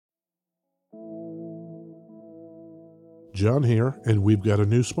John here, and we've got a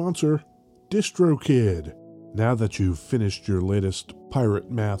new sponsor, DistroKid. Now that you've finished your latest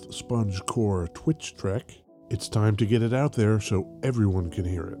Pirate Math Sponge Core Twitch trek, it's time to get it out there so everyone can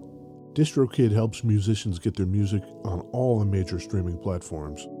hear it. DistroKid helps musicians get their music on all the major streaming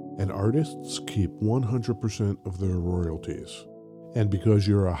platforms, and artists keep 100% of their royalties. And because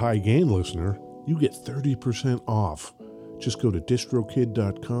you're a High Gain listener, you get 30% off. Just go to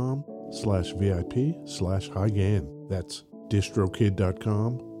distrokid.com/VIP/highgain. That's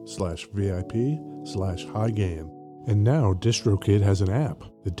distrokid.com/VIP/highgain. And now DistroKid has an app.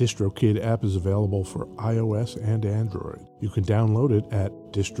 The DistroKid app is available for iOS and Android. You can download it at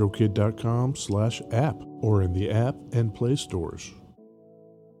distrokid.com/app or in the app and Play stores.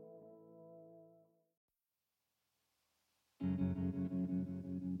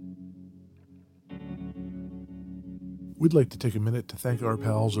 We'd like to take a minute to thank our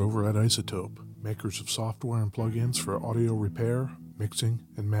pals over at Isotope, makers of software and plugins for audio repair, mixing,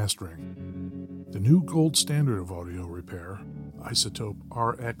 and mastering. The new gold standard of audio repair, Isotope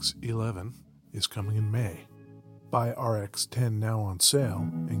RX11, is coming in May. Buy RX10 now on sale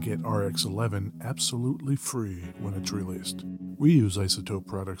and get RX11 absolutely free when it's released. We use Isotope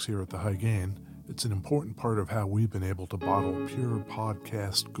products here at the High Gain. It's an important part of how we've been able to bottle pure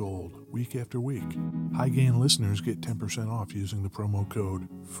podcast gold week after week. High Gain listeners get 10% off using the promo code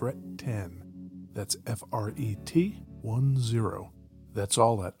FRET10. That's FRET10. That's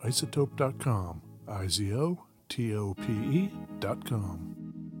all at isotope.com. IZOTOPE.com.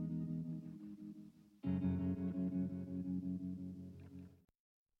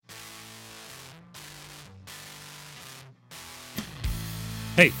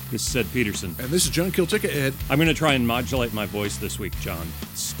 Hey, this is Ed Peterson. And this is John Kiltica, Ed. I'm going to try and modulate my voice this week, John.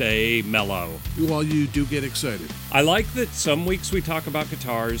 Stay mellow. While you do get excited. I like that some weeks we talk about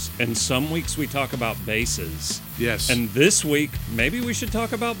guitars and some weeks we talk about basses. Yes. And this week, maybe we should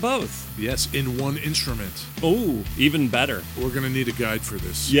talk about both. Yes, in one instrument. Oh, even better. We're going to need a guide for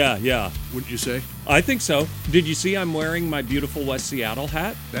this. Yeah. Wouldn't you say? I think so. Did you see I'm wearing my beautiful West Seattle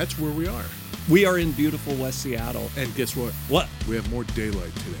hat? That's where we are. We are in beautiful West Seattle. And guess what? What? We have more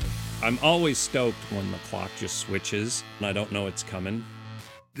daylight today. I'm always stoked when the clock just switches and I don't know it's coming.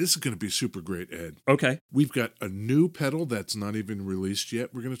 This is going to be super great, Ed. Okay. We've got a new pedal that's not even released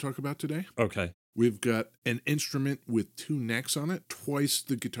yet we're going to talk about today. Okay. We've got an instrument with 2 necks on it, twice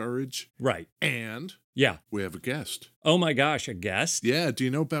the guitarage. Right. And yeah, we have a guest. Oh my gosh, a guest? Yeah, do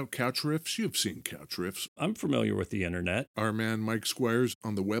you know about Couch Riffs? You've seen Couch Riffs. I'm familiar with the internet. Our man Mike Squires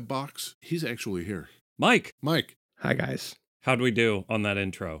on the web box, he's actually here. Mike. Hi, guys. How'd we do on that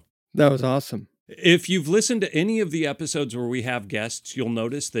intro? That was awesome. If you've listened to any of the episodes where we have guests, you'll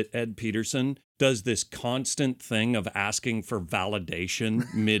notice that Ed Peterson does this constant thing of asking for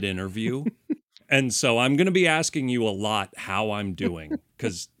validation mid-interview. And so I'm going to be asking you a lot how I'm doing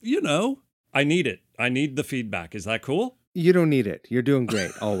because, I need it. I need the feedback. Is that cool? You don't need it. You're doing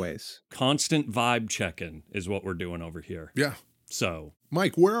great, always. Constant vibe check-in is what we're doing over here. Yeah. So,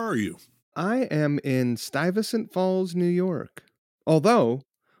 Mike, where are you? I am in Stuyvesant Falls, New York. Although,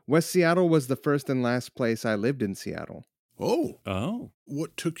 West Seattle was the first and last place I lived in Seattle. Oh.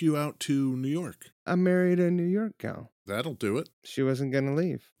 What took you out to New York? I married a New York gal. That'll do it. She wasn't going to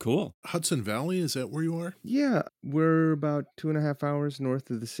leave. Cool. Hudson Valley, is that where you are? Yeah, we're about 2.5 hours north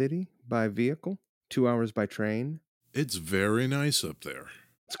of the city by vehicle, 2 hours by train. It's very nice up there.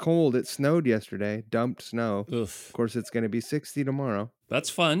 It's cold. It snowed yesterday, dumped snow. Ugh. Of course, it's going to be 60 tomorrow. That's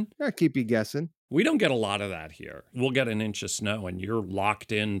fun. I'll keep you guessing. We don't get a lot of that here. We'll get an inch of snow and you're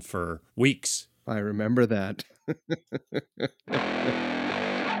locked in for weeks. I remember that.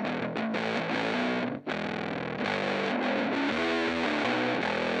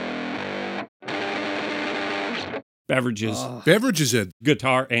 Beverages. Beverages, Ed.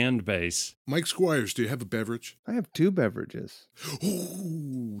 Guitar and bass. Mike Squires, do you have a beverage? I have 2 beverages.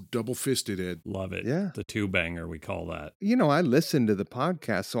 Ooh, double-fisted, Ed. Love it. Yeah. The 2-banger, we call that. I listen to the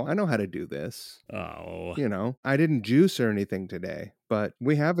podcast, so I know how to do this. Oh. I didn't juice or anything today, but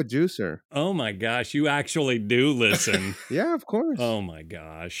we have a juicer. Oh my gosh, you actually do listen. Yeah, of course. Oh my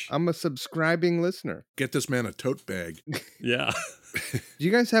gosh. I'm a subscribing listener. Get this man a tote bag. Yeah. Do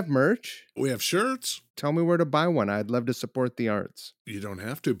you guys have merch? We have shirts. Tell me where to buy one. I'd love to support the arts. You don't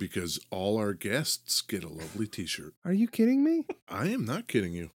have to because all our guests get a lovely t-shirt. Are you kidding me? I am not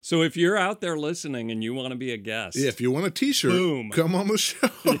kidding you. So if you're out there listening and you want to be a guest. If you want a t-shirt, boom. Come on the show.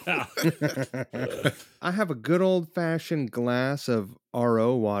 Yeah. I have a good old-fashioned glass of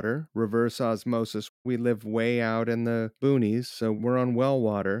RO water, reverse osmosis. We live way out in the boonies, so we're on well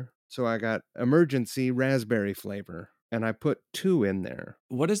water. So I got emergency raspberry flavor, and I put 2 in there.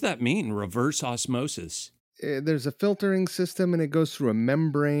 What does that mean, reverse osmosis? There's a filtering system and it goes through a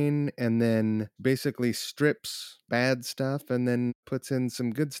membrane and then basically strips bad stuff and then puts in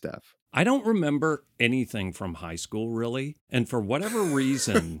some good stuff. I don't remember anything from high school, really. And for whatever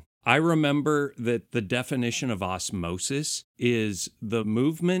reason, I remember that the definition of osmosis is the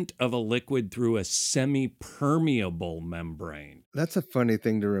movement of a liquid through a semi-permeable membrane. That's a funny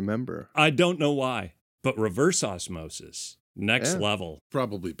thing to remember. I don't know why, but reverse osmosis, next level.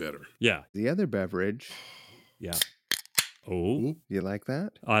 Probably better. Yeah. The other beverage. Yeah. Oh, You like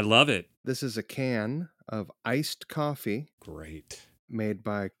that? I love it. This is a can of iced coffee. Great. Made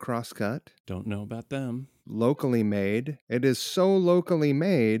by Crosscut. Don't know about them. Locally made. It is so locally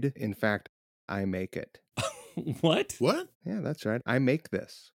made, in fact, I make it. What? What? Yeah, that's right. I make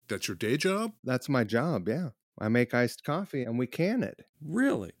this. That's your day job? That's my job, yeah. I make iced coffee and we can it.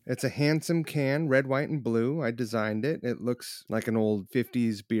 Really? It's a handsome can, red, white, and blue. I designed it. It looks like an old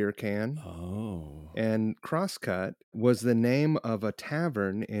 50s beer can. Oh. And Crosscut was the name of a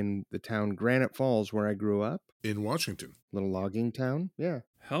tavern in the town Granite Falls where I grew up. In Washington. Little logging town, yeah.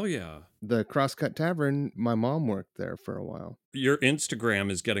 Hell yeah. The Crosscut Tavern, my mom worked there for a while. Your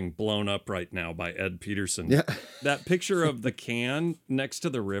Instagram is getting blown up right now by Ed Peterson. Yeah. That picture of the can next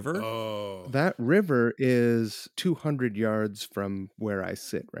to the river. Oh. That river is 200 yards from where I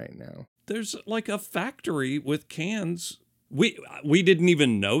sit right now. There's like a factory with cans. We didn't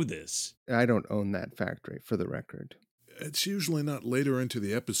even know this. I don't own that factory, for the record. It's usually not later into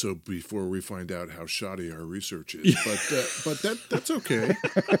the episode before we find out how shoddy our research is, but that's okay.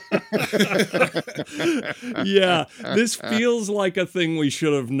 Yeah, this feels like a thing we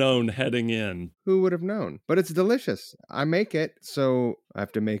should have known heading in. Who would have known? But it's delicious. I make it, so I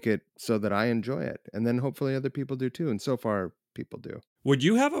have to make it so that I enjoy it. And then hopefully other people do too. And so far, people do. Would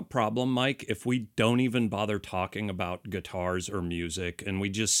you have a problem, Mike, if we don't even bother talking about guitars or music and we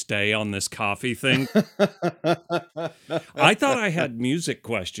just stay on this coffee thing? I thought I had music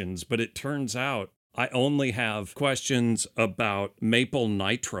questions, but it turns out I only have questions about maple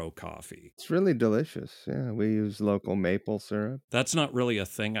nitro coffee. It's really delicious. Yeah, we use local maple syrup. That's not really a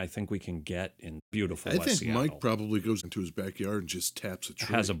thing I think we can get in beautiful I West think Seattle. Mike probably goes into his backyard and just taps a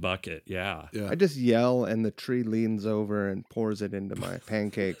tree. Has a bucket, yeah. I just yell and the tree leans over and pours it into my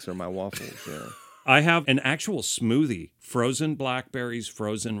pancakes or my waffles. Yeah. I have an actual smoothie, frozen blackberries,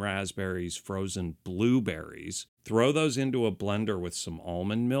 frozen raspberries, frozen blueberries. Throw those into a blender with some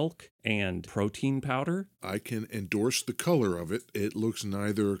almond milk and protein powder. I can endorse the color of it. It looks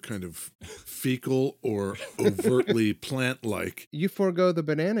neither kind of fecal or overtly plant-like. You forego the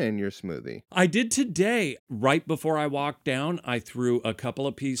banana in your smoothie. I did today. Right before I walked down, I threw a couple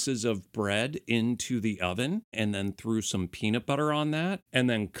of pieces of bread into the oven and then threw some peanut butter on that and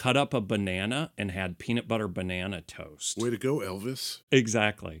then cut up a banana and had peanut butter banana toast. Way to go, Elvis.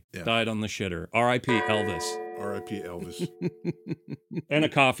 Exactly. Yeah. Died on the shitter. R.I.P. Elvis. R.I.P. Elvis. And a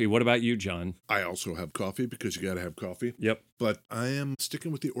coffee. What about you, John? I also have coffee because you got to have coffee. Yep. But I am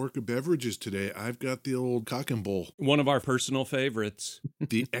sticking with the Orca beverages today. I've got the old cock and bull, One of our personal favorites.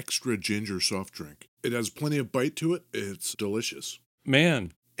 the extra ginger soft drink. It has plenty of bite to it. It's delicious.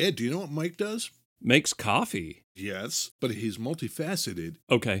 Man, Ed, do you know what Mike does? makes coffee. Yes, but he's multifaceted.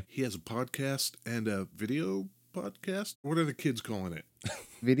 Okay. He has a podcast and a video podcast. What are the kids calling it?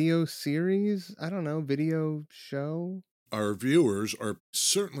 Video series? I don't know. Video show? Our viewers are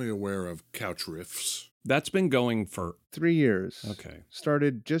certainly aware of Couch Riffs. That's been going for... 3 years. Okay.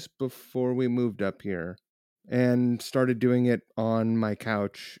 Started just before we moved up here and started doing it on my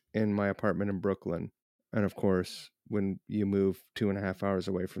couch in my apartment in Brooklyn. And of course, when you move 2.5 hours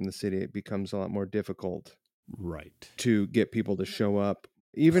away from the city, it becomes a lot more difficult Right. to get people to show up,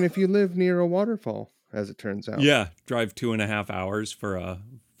 even if you live near a waterfall, as it turns out. Yeah. Drive 2.5 hours for a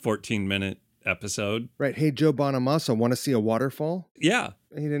 14-minute episode. Right. Hey, Joe Bonamassa, want to see a waterfall? Yeah.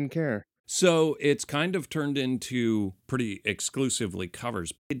 He didn't care. So it's kind of turned into pretty exclusively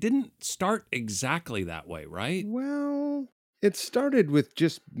covers. It didn't start exactly that way, right? Well, it started with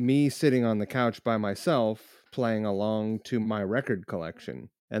just me sitting on the couch by myself, playing along to my record collection.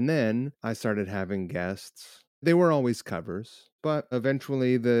 And then I started having guests. They were always covers, but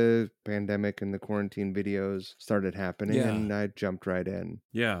eventually the pandemic and the quarantine videos started happening, Yeah. and I jumped right in.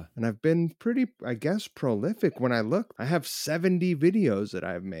 Yeah. And I've been pretty, I guess, prolific. When I look, I have 70 videos that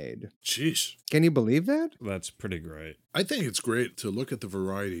I've made. Jeez. Can you believe that? That's pretty great. I think it's great to look at the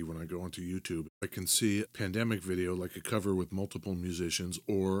variety when I go onto YouTube. I can see a pandemic video like a cover with multiple musicians,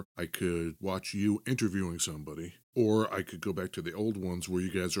 or I could watch you interviewing somebody, or I could go back to the old ones where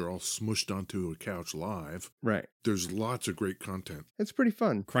you guys are all smushed onto a couch live. Right. There's lots of great content. It's pretty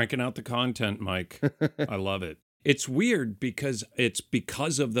fun. Cranking out the content, Mike. I love it. It's weird because it's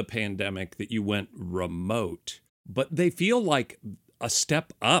because of the pandemic that you went remote, but they feel like a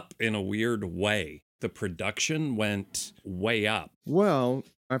step up in a weird way. The production went way up. Well,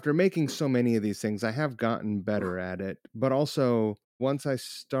 after making so many of these things, I have gotten better at it. But also, once I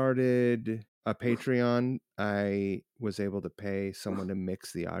started a Patreon, I was able to pay someone to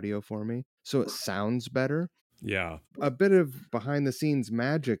mix the audio for me. So it sounds better. Yeah. A bit of behind the scenes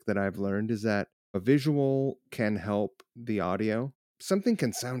magic that I've learned is that a visual can help the audio. Something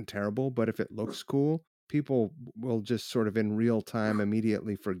can sound terrible, but if it looks cool, people will just sort of in real time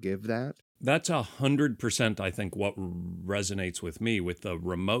immediately forgive that. That's 100%, I think, what resonates with me with the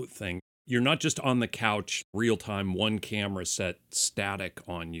remote thing. You're not just on the couch, real time, one camera set static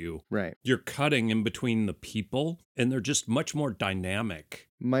on you. Right. You're cutting in between the people, and they're just much more dynamic.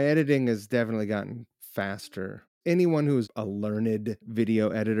 My editing has definitely gotten faster. Anyone who's a learned video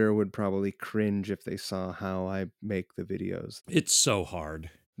editor would probably cringe if they saw how I make the videos. It's so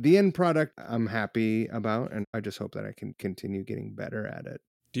hard. The end product I'm happy about, and I just hope that I can continue getting better at it.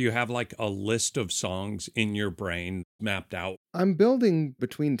 Do you have like a list of songs in your brain mapped out? I'm building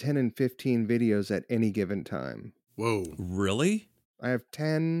between 10 and 15 videos at any given time. Whoa. Really? I have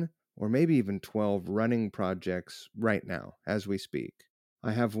 10 or maybe even 12 running projects right now as we speak.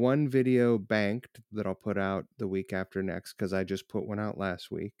 I have one video banked that I'll put out the week after next because I just put one out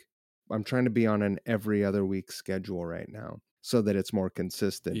last week. I'm trying to be on an every other week schedule right now so that it's more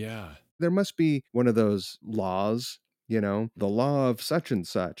consistent. Yeah. There must be one of those laws, the law of such and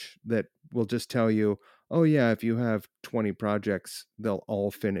such that will just tell you, oh yeah, if you have 20 projects, they'll all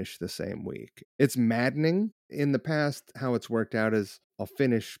finish the same week. It's maddening. In the past, how it's worked out is I'll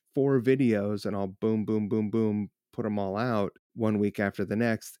finish 4 videos and I'll boom, boom, boom, boom, put them all out one week after the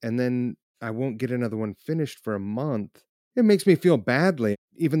next. And then I won't get another one finished for a month. It makes me feel badly.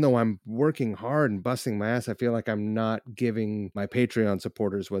 Even though I'm working hard and busting my ass, I feel like I'm not giving my Patreon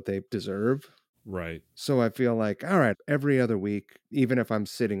supporters what they deserve. Right. So I feel like, all right, every other week, even if I'm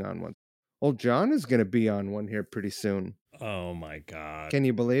sitting on one. Old John is going to be on one here pretty soon. Oh my God. Can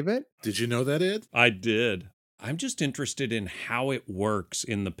you believe it? Did you know that, Ed? I did. I'm just interested in how it works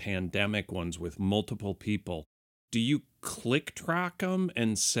in the pandemic ones with multiple people. Do you click track them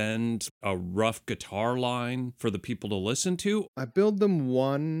and send a rough guitar line for the people to listen to? I build them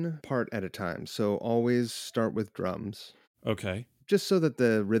one part at a time. So always start with drums. Okay. Just so that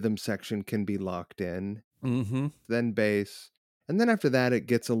the rhythm section can be locked in. Mm-hmm. Then bass. And then after that, it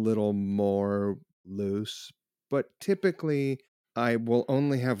gets a little more loose. But typically, I will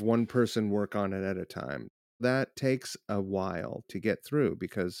only have one person work on it at a time. That takes a while to get through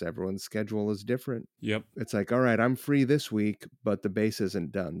because everyone's schedule is different. Yep. It's like, all right, I'm free this week, but the bass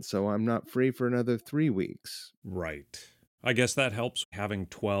isn't done. So I'm not free for another 3 weeks. Right. I guess that helps having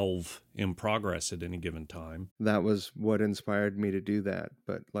 12 in progress at any given time. That was what inspired me to do that.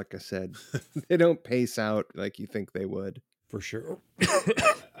 But like I said, they don't pace out like you think they would. For sure.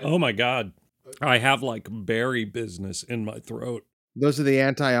 Oh my God. I have like berry business in my throat. Those are the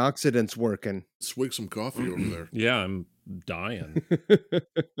antioxidants working. Swig some coffee over there. Yeah, I'm dying.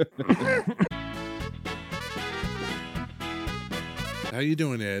 How you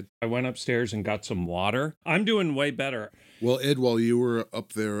doing, Ed? I went upstairs and got some water. I'm doing way better. Well, Ed, while you were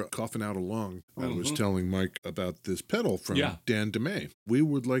up there coughing out a lung, I was telling Mike about this pedal from Dan DeMay. We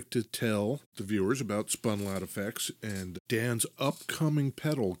would like to tell the viewers about Spun Loud Effects and Dan's upcoming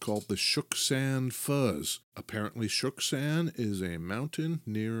pedal called the Shuksan Fuzz. Apparently, Shuksan is a mountain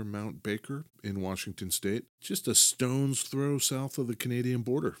near Mount Baker in Washington State, just a stone's throw south of the Canadian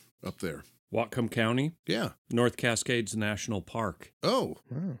border up there. Whatcom County? Yeah. North Cascades National Park. Oh.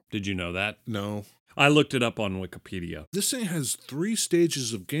 Wow. Did you know that? No. I looked it up on Wikipedia. This thing has 3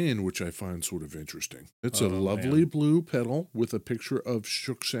 stages of gain, which I find sort of interesting. It's a lovely blue pedal with a picture of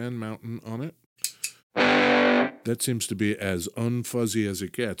Shuksan Mountain on it. That seems to be as unfuzzy as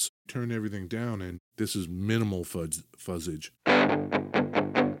it gets. Turn everything down, and this is minimal fuzzage.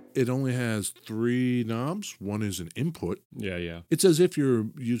 It only has 3 knobs. One is an input. Yeah. It's as if you're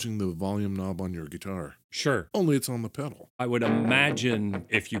using the volume knob on your guitar. Sure. Only it's on the pedal. I would imagine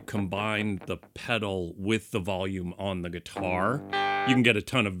if you combine the pedal with the volume on the guitar, you can get a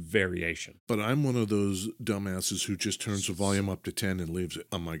ton of variation. But I'm one of those dumbasses who just turns the volume up to 10 and leaves it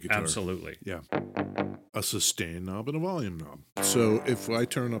on my guitar. Absolutely. Yeah. A sustain knob and a volume knob. So if I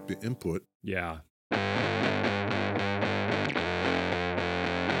turn up the input... Yeah.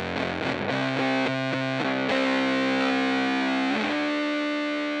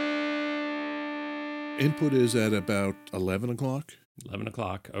 Input is at about 11 o'clock. 11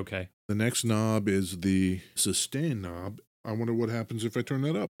 o'clock, okay. The next knob is the sustain knob. I wonder what happens if I turn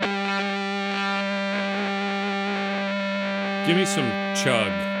that up. Give me some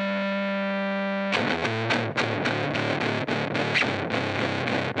chug.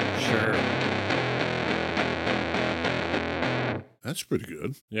 Sure. That's pretty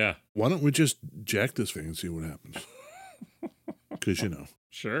good. Yeah. Why don't we just jack this thing and see what happens? Because,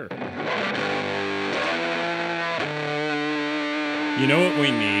 Sure. You know what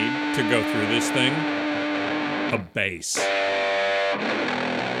we need to go through this thing? A bass.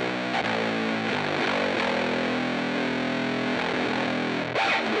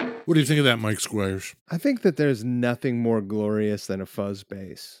 What do you think of that, Mike Squires? I think that there's nothing more glorious than a fuzz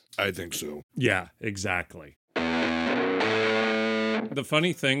bass. I think so. Yeah, exactly. The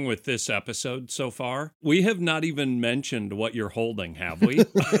funny thing with this episode so far, we have not even mentioned what you're holding, have we?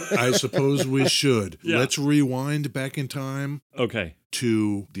 I suppose we should. Yeah. Let's rewind back in time Okay.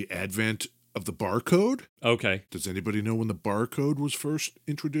 to the advent of the barcode. Okay. Does anybody know when the barcode was first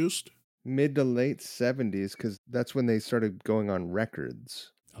introduced? Mid to late 70s, because that's when they started going on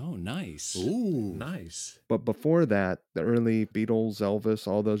records. Oh, nice. Ooh. Nice. But before that, the early Beatles, Elvis,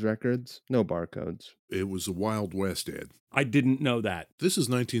 all those records, no barcodes. It was the Wild West, Ed. I didn't know that. This is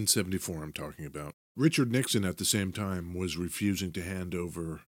 1974 I'm talking about. Richard Nixon at the same time was refusing to hand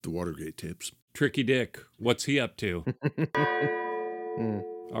over the Watergate tapes. Tricky Dick, what's he up to? Mm.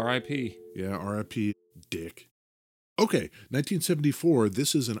 R.I.P. Yeah, R.I.P. Dick. Okay, 1974,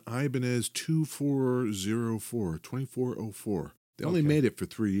 this is an Ibanez 2404. They only Okay. made it for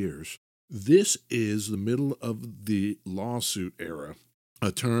 3 years. This is the middle of the lawsuit era,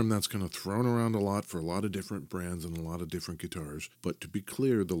 a term that's kind of thrown around a lot for a lot of different brands and a lot of different guitars. But to be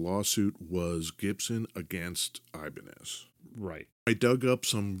clear, the lawsuit was Gibson against Ibanez. Right. I dug up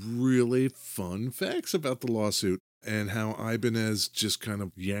some really fun facts about the lawsuit and how Ibanez just kind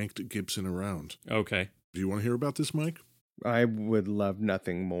of yanked Gibson around. Okay. Do you want to hear about this, Mike? I would love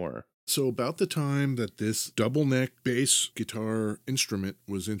nothing more. So about the time that this double neck bass guitar instrument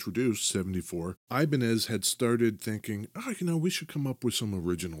was introduced, 74, Ibanez had started thinking, we should come up with some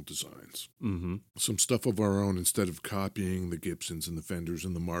original designs. Mm-hmm. Some stuff of our own instead of copying the Gibsons and the Fenders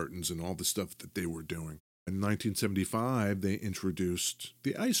and the Martins and all the stuff that they were doing. In 1975, they introduced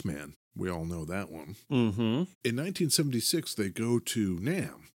the Iceman. We all know that one. Mm-hmm. In 1976, they go to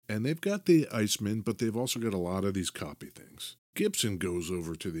NAMM, and they've got the Iceman, but they've also got a lot of these copy things. Gibson goes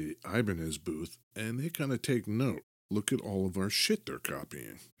over to the Ibanez booth, and they kind of take note. Look at all of our shit they're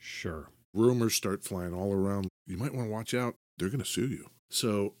copying. Sure. Rumors start flying all around. You might want to watch out. They're going to sue you.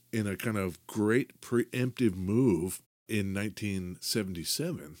 So in a kind of great preemptive move in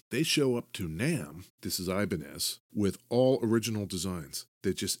 1977, they show up to NAMM, this is Ibanez, with all original designs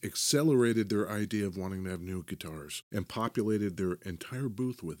that just accelerated their idea of wanting to have new guitars and populated their entire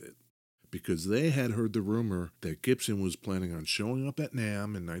booth with it. Because they had heard the rumor that Gibson was planning on showing up at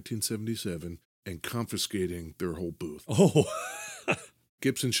NAMM in 1977 and confiscating their whole booth. Oh.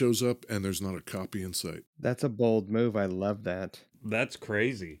 Gibson shows up and there's not a copy in sight. That's a bold move. I love that. That's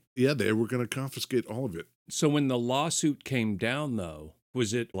crazy. Yeah, they were going to confiscate all of it. So when the lawsuit came down, though,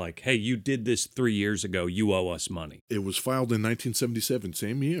 was it like, hey, you did this 3 years ago, you owe us money? It was filed in 1977,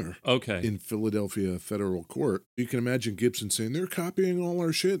 same year. Okay. In Philadelphia federal court. You can imagine Gibson saying, they're copying all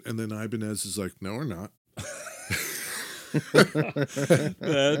our shit. And then Ibanez is like, no, we're not.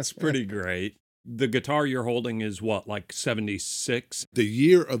 That's pretty great. The guitar you're holding is what, like 76? The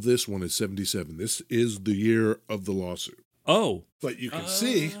year of this one is 77. This is the year of the lawsuit. Oh. But you can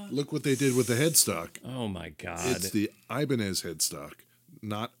see, look what they did with the headstock. Oh, my God. It's the Ibanez headstock,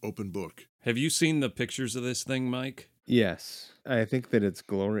 not open book. Have you seen the pictures of this thing, Mike? Yes. I think that it's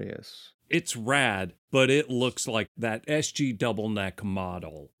glorious. It's rad, but it looks like that SG double neck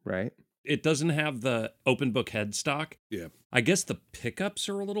model. Right? It doesn't have the open book headstock. Yeah. I guess the pickups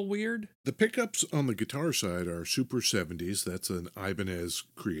are a little weird. The pickups on the guitar side are Super 70s. That's an Ibanez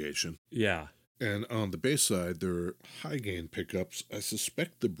creation. Yeah. And on the bass side, they're high gain pickups. I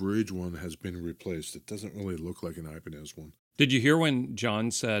suspect the bridge one has been replaced. It doesn't really look like an Ibanez one. Did you hear when John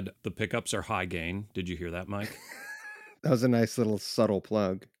said the pickups are high gain? Did you hear that, Mike? That was a nice little subtle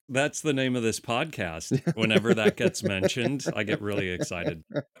plug. That's the name of this podcast. Whenever that gets mentioned, I get really excited.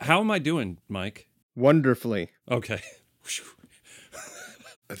 How am I doing, Mike? Wonderfully. Okay.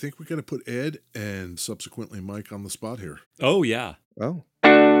 I think we got to put Ed and subsequently Mike on the spot here. Oh, yeah. Oh.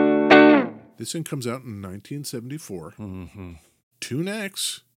 This thing comes out in 1974. Mm-hmm. 2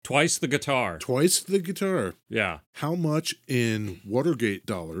 necks. Twice the guitar. Twice the guitar. Yeah. How much in Watergate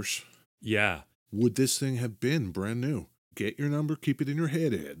dollars Yeah. would this thing have been brand new? Get your number, keep it in your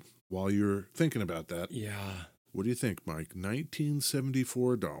head, Ed, while you're thinking about that. Yeah. What do you think, Mike?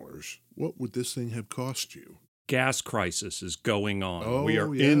 $1974. What would this thing have cost you? Gas crisis is going on. Oh, we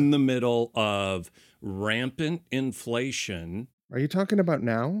are yeah. in the middle of rampant inflation. Are you talking about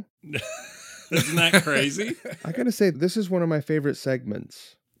now? Isn't that crazy? I gotta say, this is one of my favorite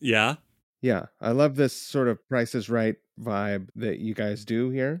segments. Yeah. Yeah, I love this sort of Price is Right vibe that you guys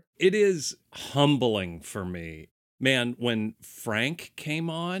do here. It is humbling for me. Man, when Frank came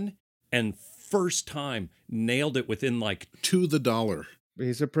on and first time nailed it within like To the dollar.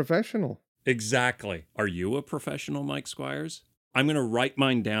 He's a professional. exactly. Are you a professional, Mike Squires? I'm going to write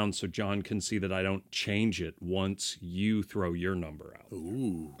mine down so John can see that I don't change it once you throw your number out.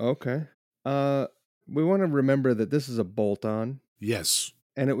 Ooh. Okay. We want to remember that this is a bolt-on. Yes.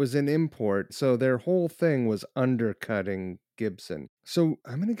 And it was an import, so their whole thing was undercutting Gibson. So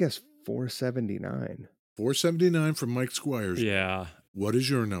I'm going to guess $479. $479 from Mike Squires. Yeah. What is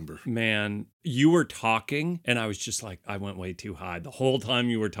your number? Man, you were talking and I was just like, I went way too high the whole time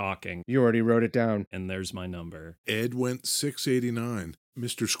you were talking. You already wrote it down. And there's my number. Ed went $689.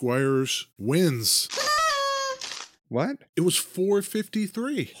 Mr. Squires wins. What? It was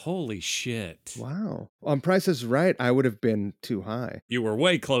 $453. Holy shit. Wow. On Price is Right, I would have been too high. You were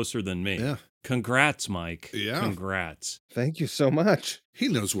way closer than me. Yeah. Congrats, Mike. Yeah. Congrats. Thank you so much. He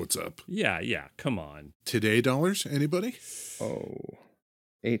knows what's up. Yeah. Come on. Today dollars, anybody? Oh,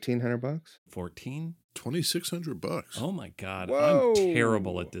 $1,800? 14? $2,600. Oh my God. Whoa. I'm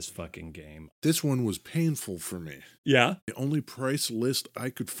terrible at this fucking game. This one was painful for me. Yeah? The only price list I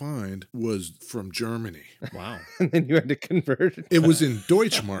could find was from Germany. Wow. And then you had to convert it. It was in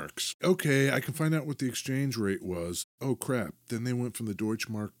Deutschmarks. Okay, I can find out what the exchange rate was. Oh, crap. Then they went from the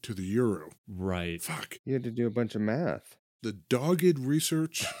Deutschmark to the euro. Right. Fuck. You had to do a bunch of math. The dogged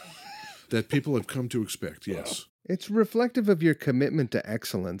research that people have come to expect, yes. It's reflective of your commitment to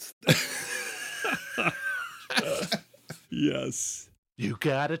excellence. Yes. You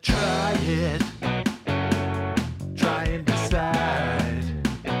gotta try it. Try and decide.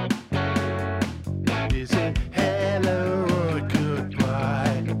 Is it hello or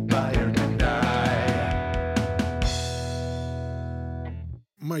goodbye? Buy or deny?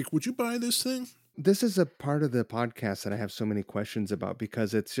 Mike, would you buy this thing? This is a part of the podcast that I have so many questions about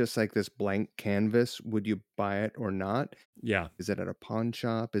because it's just like this blank canvas. Would you buy it or not? Yeah. Is it at a pawn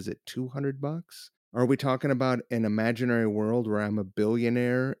shop? Is it $200? Are we talking about an imaginary world where I'm a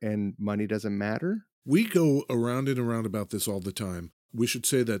billionaire and money doesn't matter? We go around and around about this all the time. We should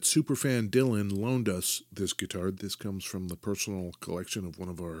say that superfan Dylan loaned us this guitar. This comes from the personal collection of one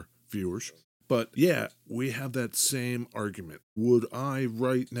of our viewers. But yeah, we have that same argument. Would I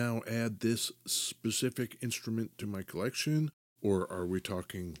right now add this specific instrument to my collection? Or are we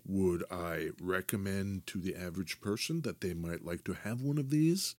talking, would I recommend to the average person that they might like to have one of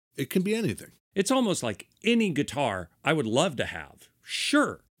these? It can be anything. It's almost like any guitar I would love to have.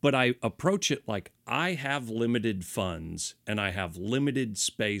 Sure. But I approach it like I have limited funds and I have limited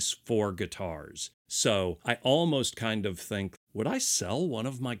space for guitars. So I almost kind of think, would I sell one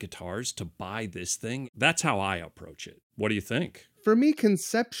of my guitars to buy this thing? That's how I approach it. What do you think? For me,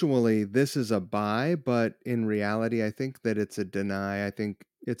 conceptually, this is a buy, but in reality, I think that it's a deny. I think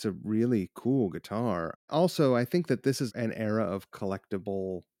it's a really cool guitar. Also, I think that this is an era of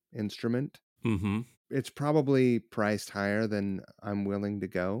collectible instrument. Mm-hmm. It's probably priced higher than I'm willing to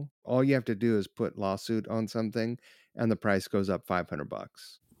go. All you have to do is put lawsuit on something and the price goes up $500.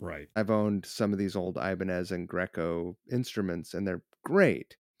 Right. I've owned some of these old Ibanez and Greco instruments and they're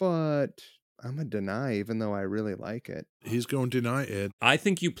great, but I'm a deny even though I really like it. He's going to deny, Ed. I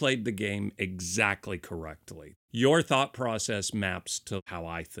think you played the game exactly correctly. Your thought process maps to how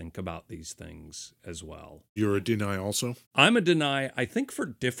I think about these things as well. You're a deny also? I'm a deny, I think for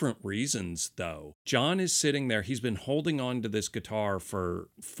different reasons, though. John is sitting there. He's been holding on to this guitar for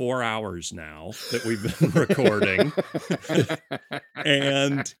 4 hours now that we've been recording.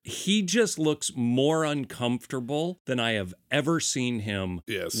 And he just looks more uncomfortable than I have ever seen him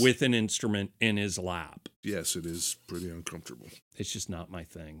with an instrument in his lap. Yes, it is pretty uncomfortable. It's just not my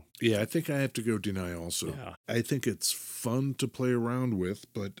thing. Yeah, I think I have to go deny also. Yeah. I think it's fun to play around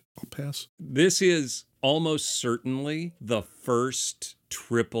with, but I'll pass. This is almost certainly the first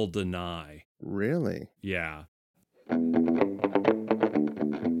triple deny. Really? Yeah.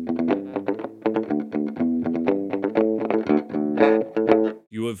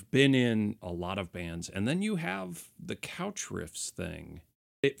 You have been in a lot of bands, and then you have the couch riffs thing.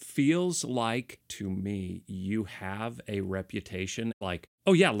 It feels like, to me, you have a reputation like,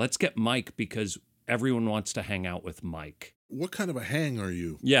 oh yeah, let's get Mike because everyone wants to hang out with Mike. What kind of a hang are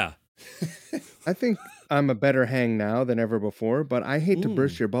you? Yeah. I think I'm a better hang now than ever before, but I hate to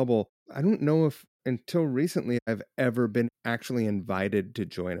burst your bubble. I don't know if until recently I've ever been actually invited to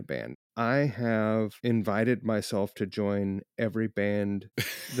join a band. I have invited myself to join every band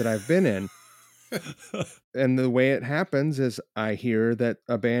that I've been in. And the way it happens is I hear that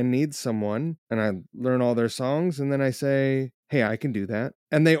a band needs someone and I learn all their songs and then I say, hey, I can do that.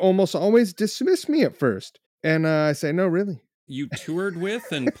 And they almost always dismiss me at first. And I say, no, really. You toured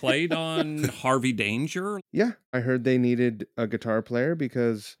with and played on Harvey Danger? Yeah, I heard they needed a guitar player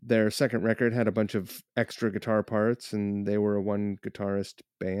because their second record had a bunch of extra guitar parts and they were a one guitarist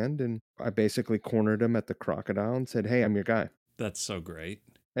band. And I basically cornered them at the Crocodile and said, hey, I'm your guy. That's so great.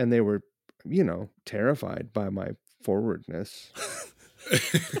 And they were, terrified by my forwardness.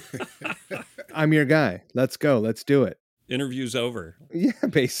 I'm your guy. Let's go. Let's do it. Interview's over. Yeah,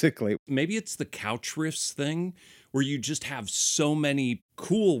 basically. Maybe it's the couch riffs thing where you just have so many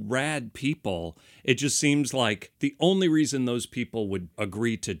cool, rad people. It just seems like the only reason those people would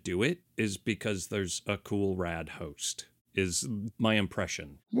agree to do it is because there's a cool, rad host, is my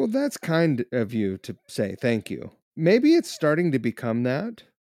impression. Well, that's kind of you to say thank you. Maybe it's starting to become that,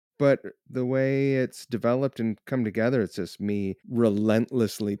 but the way it's developed and come together, it's just me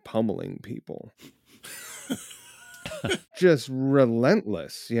relentlessly pummeling people. Just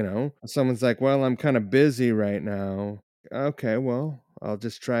relentless, Someone's like, well, I'm kind of busy right now. Okay, well, I'll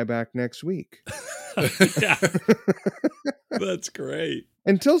just try back next week. Yeah, that's great.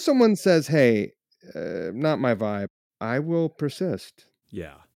 Until someone says, hey, not my vibe, I will persist.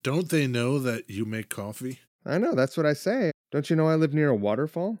 Yeah. Don't they know that you make coffee? I know, that's what I say. Don't you know I live near a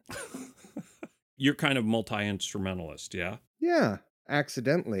waterfall? You're kind of multi-instrumentalist, yeah? Yeah,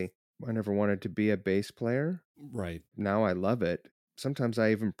 accidentally. I never wanted to be a bass player. Right. Now I love it. Sometimes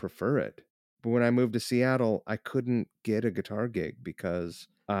I even prefer it. But when I moved to Seattle, I couldn't get a guitar gig because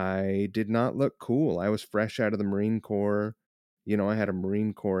I did not look cool. I was fresh out of the Marine Corps. I had a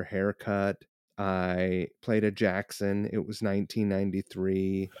Marine Corps haircut. I played a Jackson. It was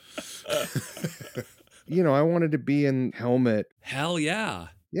 1993. I wanted to be in helmet. Hell yeah.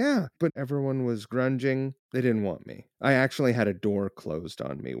 Yeah, but everyone was grunging. They didn't want me. I actually had a door closed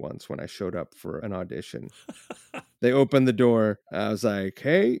on me once when I showed up for an audition. They opened the door. I was like,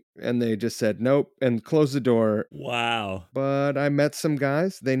 hey, and they just said nope and closed the door. Wow. But I met some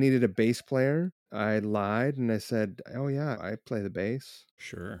guys. They needed a bass player. I lied and I said, oh yeah, I play the bass.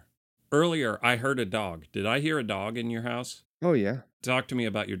 Sure. Earlier, I heard a dog. Did I hear a dog in your house? Oh yeah. Talk to me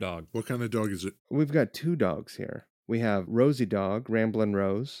about your dog. What kind of dog is it? We've got 2 dogs here. We have Rosie Dog, Ramblin'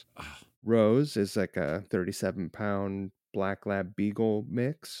 Rose. Rose is like a 37-pound black lab beagle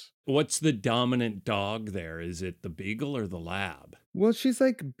mix. What's the dominant dog there? Is it the beagle or the lab? Well, she's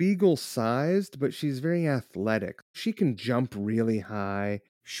like beagle sized, but she's very athletic. She can jump really high.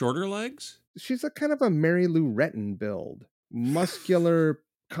 Shorter legs? She's a kind of a Mary Lou Retton build. Muscular,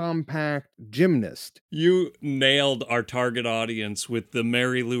 compact gymnast. You nailed our target audience with the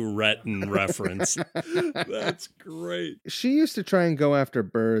Mary Lou Retton reference. That's great. She used to try and go after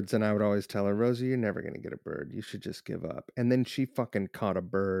birds, and I would always tell her, Rosie, you're never going to get a bird. You should just give up. And then she fucking caught a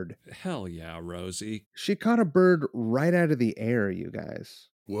bird. Hell yeah, Rosie. She caught a bird right out of the air, you guys.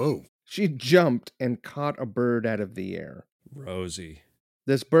 Whoa. She jumped and caught a bird out of the air. Rosie.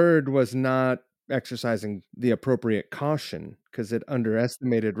 This bird was not exercising the appropriate caution because it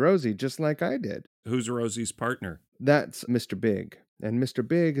underestimated Rosie just like I did. Who's Rosie's partner? That's Mr. Big. And Mr.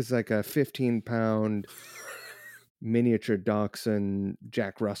 Big is like a 15-pound miniature dachshund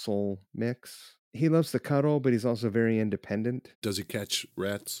Jack Russell mix. He loves to cuddle, but he's also very independent. Does he catch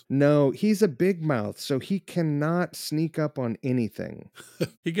rats? No, he's a big mouth, so he cannot sneak up on anything.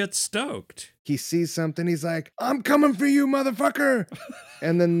 He gets stoked. He sees something, he's like, I'm coming for you, motherfucker!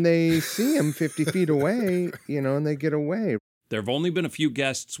 And then they see him 50 feet away, and they get away. There have only been a few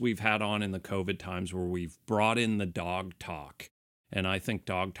guests we've had on in the COVID times where we've brought in the dog talk. And I think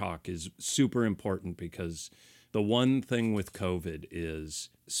dog talk is super important because the one thing with COVID is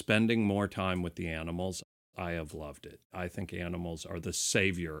spending more time with the animals. I have loved it. I think animals are the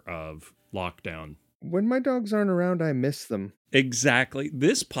savior of lockdown. When my dogs aren't around, I miss them. Exactly.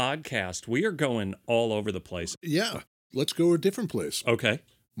 This podcast, we are going all over the place. Yeah. Let's go a different place. Okay.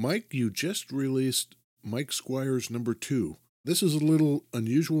 Mike, you just released Mike Squires #2. This is a little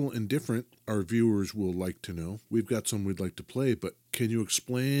unusual and different. Our viewers will like to know. We've got some we'd like to play, but can you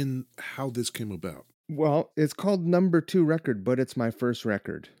explain how this came about? Well, it's called #2 record, but it's my first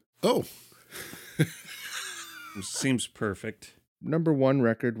record. Oh. Seems perfect. #1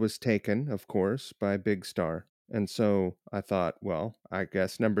 record was taken, of course, by Big Star. And so I thought, well, I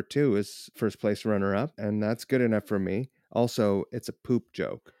guess #2 is first place runner-up, and that's good enough for me. Also, it's a poop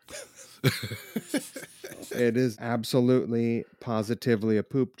joke. It is absolutely, positively a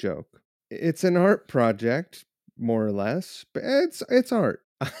poop joke. It's an art project, more or less, but it's art.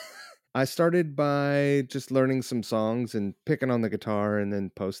 I started by just learning some songs and picking on the guitar and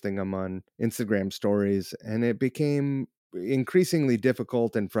then posting them on Instagram stories. And it became increasingly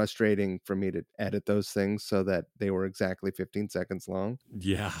difficult and frustrating for me to edit those things so that they were exactly 15 seconds long.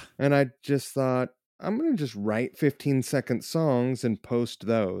 Yeah. And I just thought, I'm going to just write 15-second songs and post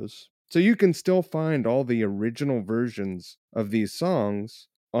those. So you can still find all the original versions of these songs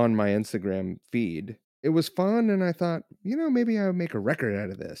on my Instagram feed. It was fun, and I thought, maybe I would make a record out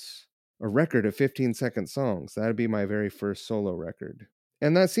of this. A record of 15-second songs. That'd be my very first solo record.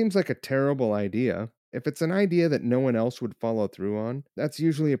 And that seems like a terrible idea. If it's an idea that no one else would follow through on, that's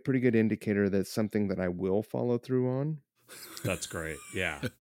usually a pretty good indicator that it's something that I will follow through on. That's great. Yeah.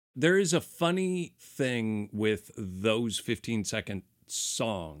 There is a funny thing with those 15-second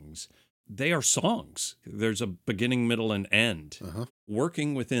songs. They are songs. There's a beginning, middle, and end. Uh-huh.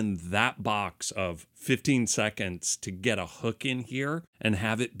 Working within that box of 15 seconds to get a hook in here and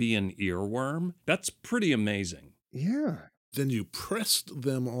have it be an earworm, that's pretty amazing. Yeah. Then you pressed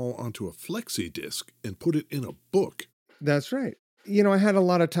them all onto a flexi disc and put it in a book. That's right. I had a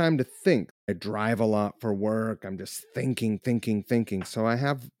lot of time to think. I drive a lot for work. I'm just thinking. So I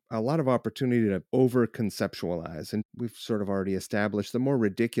have a lot of opportunity to over-conceptualize. And we've sort of already established the more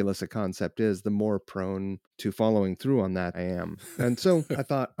ridiculous a concept is, the more prone to following through on that I am. And so I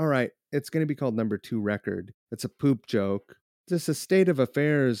thought, all right, it's going to be called Number 2 Record. It's a poop joke. Just a state of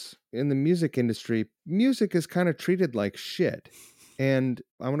affairs in the music industry. Music is kind of treated like shit. And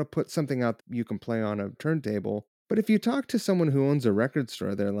I want to put something out that you can play on a turntable. But if you talk to someone who owns a record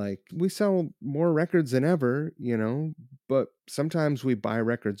store, they're like, we sell more records than ever, but sometimes we buy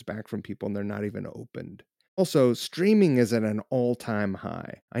records back from people and they're not even opened. Also, streaming is at an all-time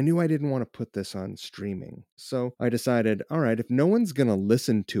high. I knew I didn't want to put this on streaming. So I decided, all right, if no one's going to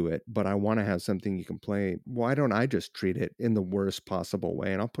listen to it, but I want to have something you can play, why don't I just treat it in the worst possible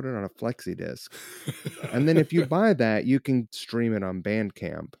way? And I'll put it on a flexi disc. And then if you buy that, you can stream it on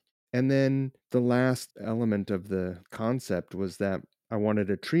Bandcamp. And then the last element of the concept was that I wanted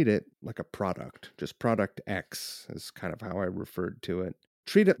to treat it like a product. Just product X is kind of how I referred to it.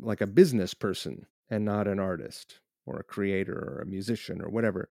 Treat it like a business person and not an artist or a creator or a musician or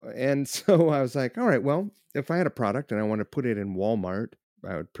whatever. And so I was like, all right, well, if I had a product and I want to put it in Walmart,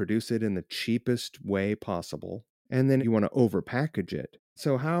 I would produce it in the cheapest way possible. And then you want to overpackage it.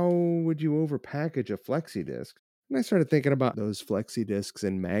 So how would you overpackage a flexi disc? And I started thinking about those flexi discs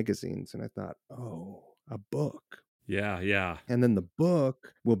in magazines, and I thought, oh, a book. Yeah. And then the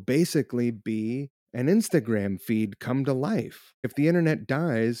book will basically be an Instagram feed come to life. If the internet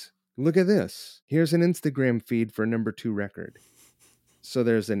dies, look at this. Here's an Instagram feed for Number 2 Record. So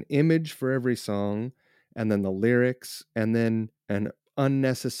there's an image for every song, and then the lyrics, and then an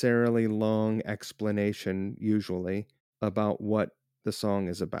unnecessarily long explanation, usually, about what the song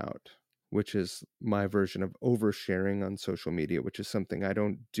is about, which is my version of oversharing on social media, which is something I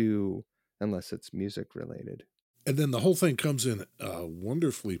don't do unless it's music related. And then the whole thing comes in a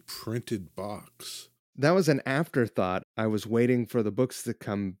wonderfully printed box. That was an afterthought. I was waiting for the books to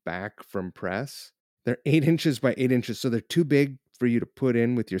come back from press. They're 8 inches by 8 inches, so they're too big for you to put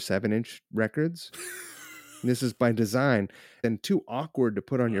in with your 7-inch records. This is by design, and too awkward to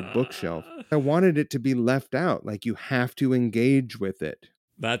put on your bookshelf. I wanted it to be left out, like you have to engage with it.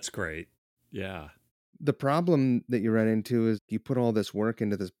 That's great. Yeah. The problem that you run into is you put all this work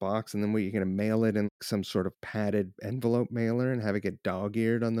into this box, and then what, you're going to mail it in some sort of padded envelope mailer and have it get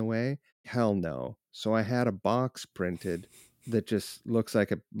dog-eared on the way? Hell no. So I had a box printed that just looks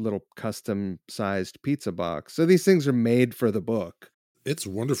like a little custom-sized pizza box. So these things are made for the book. It's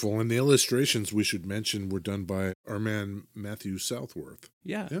wonderful. And the illustrations, we should mention, were done by our man, Matthew Southworth.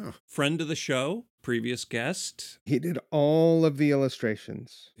 Yeah. Yeah. Friend of the show, previous guest. He did all of the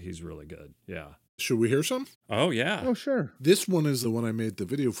illustrations. He's really good. Yeah. Should we hear some? Oh, yeah. Oh, sure. This one is the one I made the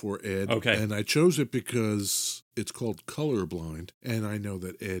video for, Ed. Okay. And I chose it because it's called Colorblind, and I know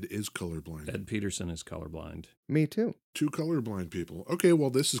that Ed is colorblind. Ed Peterson is colorblind. Me too. 2 colorblind people. Okay, well,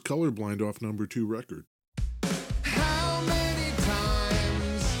 this is Colorblind off Number 2 Record. How many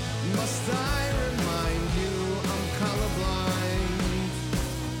times must I remind you I'm colorblind?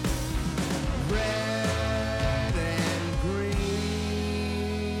 Red and green.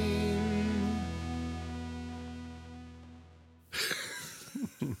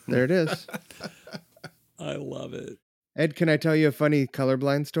 There it is. I love it. Ed, can I tell you a funny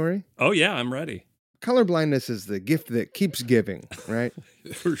colorblind story? Oh, yeah, I'm ready. Colorblindness is the gift that keeps giving, right?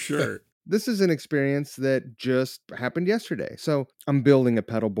 For sure. This is an experience that just happened yesterday. So I'm building a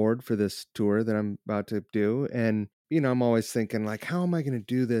pedal board for this tour that I'm about to do. And I'm always thinking like, how am I going to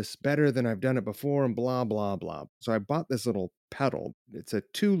do this better than I've done it before and blah, blah, blah. So I bought this little pedal. It's a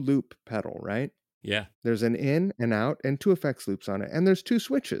 2-loop pedal, right? Yeah. There's an in and out and 2 effects loops on it. And there's 2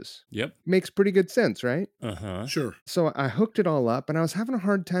 switches. Yep. Makes pretty good sense, right? Uh-huh. Sure. So I hooked it all up and I was having a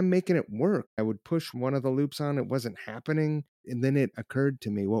hard time making it work. I would push one of the loops on, it wasn't happening. And then it occurred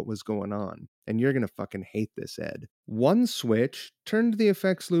to me what was going on. And you're going to fucking hate this, Ed. One switch turned the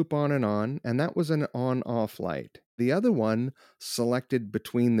effects loop on, and that was an on-off light. The other one selected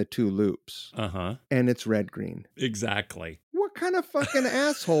between the 2 loops. Uh-huh. And it's red-green. Exactly. What kind of fucking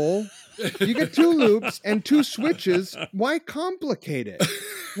asshole? You get 2 loops and 2 switches. Why complicate it?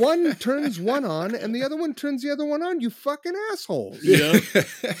 One turns one on and the other one turns the other one on. You fucking assholes. Yeah.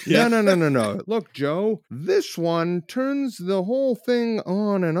 Yeah. No. Look, Joe, this one turns the whole thing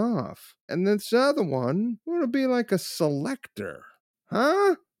on and off. And this other one would be like a selector.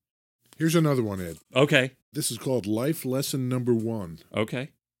 Huh? Here's another one, Ed. Okay. This is called Life Lesson Number 1.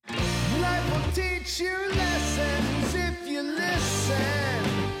 Okay. Life will teach you lessons if you listen.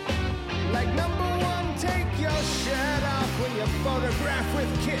 Like number 1, take your shirt off when you photograph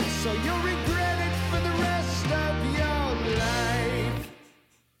with kids, so you'll regret it for the rest of your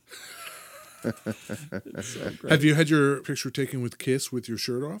life. So great. Have you had your picture taken with Kiss with your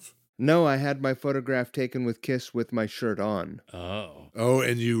shirt off? No, I had my photograph taken with Kiss with my shirt on. Oh. Oh,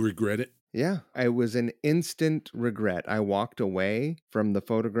 and you regret it? Yeah, it was an instant regret. I walked away from the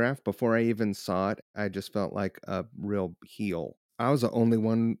photograph before I even saw it. I just felt like a real heel. I was the only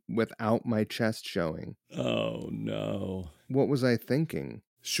one without my chest showing. Oh, no. What was I thinking?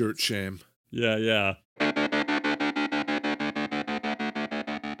 Shirt shame. Yeah, yeah.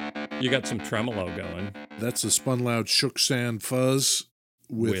 You got some tremolo going. That's the Spun Loud Shuksan Fuzz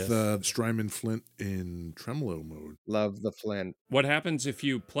with Strymon Flint in tremolo mode. Love the Flint. What happens if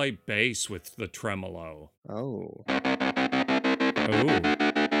you play bass with the tremolo? Oh. Ooh.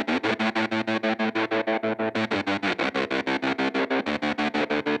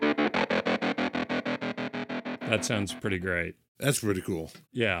 That sounds pretty great. That's pretty cool.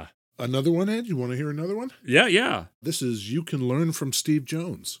 Yeah. Another one, Ed? You want to hear another one? Yeah, yeah. This is You Can Learn from Steve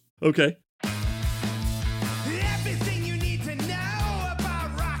Jones. Okay. Everything you need to know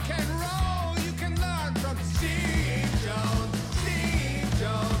about rock and roll, you can learn from Steve Jones. Steve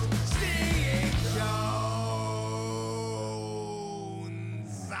Jones. Steve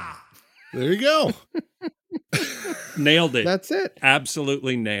Jones. There you go. Nailed it. That's it.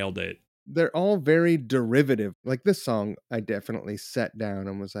 Absolutely nailed it. They're all very derivative. Like this song, I definitely sat down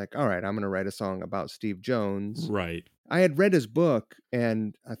and was like, all right, I'm going to write a song about Steve Jones. Right. I had read his book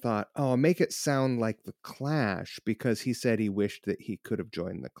and I thought, oh, I'll make it sound like The Clash because he said he wished that he could have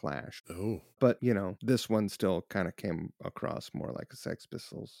joined The Clash. Oh. But, this one still kind of came across more like a Sex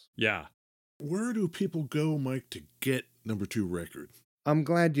Pistols. Yeah. Where do people go, Mike, to get number 2 record? I'm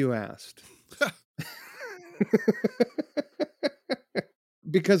glad you asked.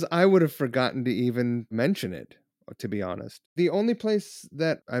 Because I would have forgotten to even mention it, to be honest. The only place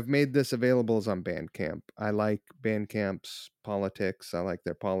that I've made this available is on Bandcamp. I like Bandcamp's politics. I like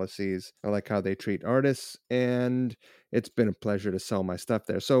their policies. I like how they treat artists. And it's been a pleasure to sell my stuff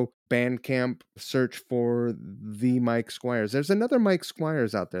there. So Bandcamp, search for the Mike Squires. There's another Mike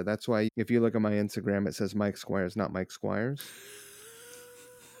Squires out there. That's why if you look at my Instagram, it says Mike Squires, not Mike Squires.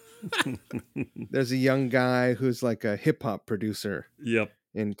 There's a young guy who's like a hip hop producer. Yep.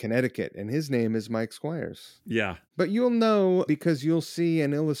 In Connecticut, and his name is Mike Squires. Yeah. But you'll know because you'll see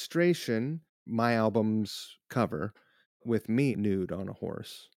an illustration, my album's cover, with me nude on a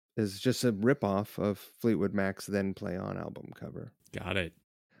horse, is just a ripoff of Fleetwood Mac's Then Play On album cover. Got it.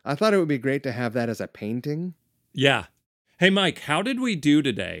 I thought it would be great to have that as a painting. Yeah. Hey, Mike, how did we do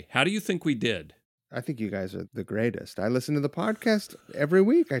today? How do you think we did? I think you guys are the greatest. I listen to the podcast every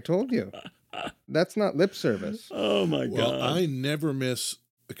week. I told you. That's not lip service. Oh, my Well, God. I never miss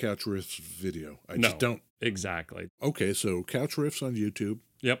a Couch Riffs video. I just don't. Exactly. Okay, so Couch Riffs on YouTube.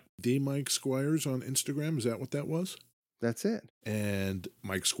 Yep. The Mike Squires on Instagram. Is that what that was? That's it. And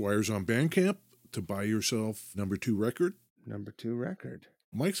Mike Squires on Bandcamp to buy yourself number 2 record. Number 2 record.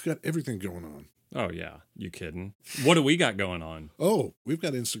 Mike's got everything going on. Oh, yeah. You kidding? What do we got going on? Oh, we've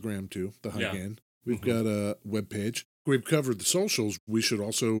got Instagram too, the High Yeah. Gain. We've got a webpage. We've covered the socials. We should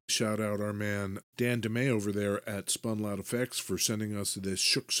also shout out our man Dan DeMay over there at Spun Loud Effects for sending us this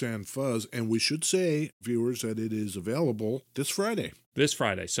Shuksan Fuzz. And we should say, viewers, that it is available this Friday. This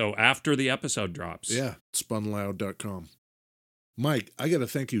Friday. So after the episode drops. Yeah, spunloud.com. Mike, I got to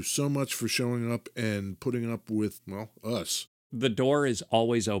thank you so much for showing up and putting up with, well, us. The door is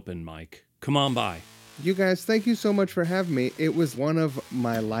always open, Mike. Come on by. You guys, thank you so much for having me. It was one of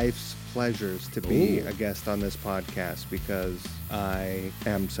my life's pleasures to be a guest on this podcast because I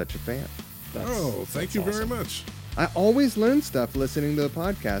am such a fan. Thank you very much. I always learn stuff listening to the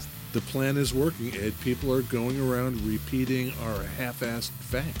podcast. The plan is working, Ed. People are going around repeating our half-assed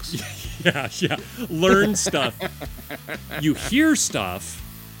facts. Yeah. Learn stuff. You hear stuff,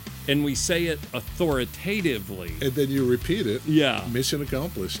 and we say it authoritatively. And then you repeat it. Yeah. Mission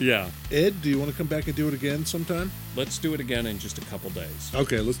accomplished. Yeah. Ed, do you want to come back and do it again sometime? Let's do it again in just a couple days.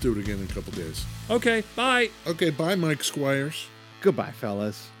 Okay, let's do it again in a couple days. Okay, bye. Okay, bye, Mike Squires. Goodbye,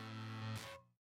 fellas.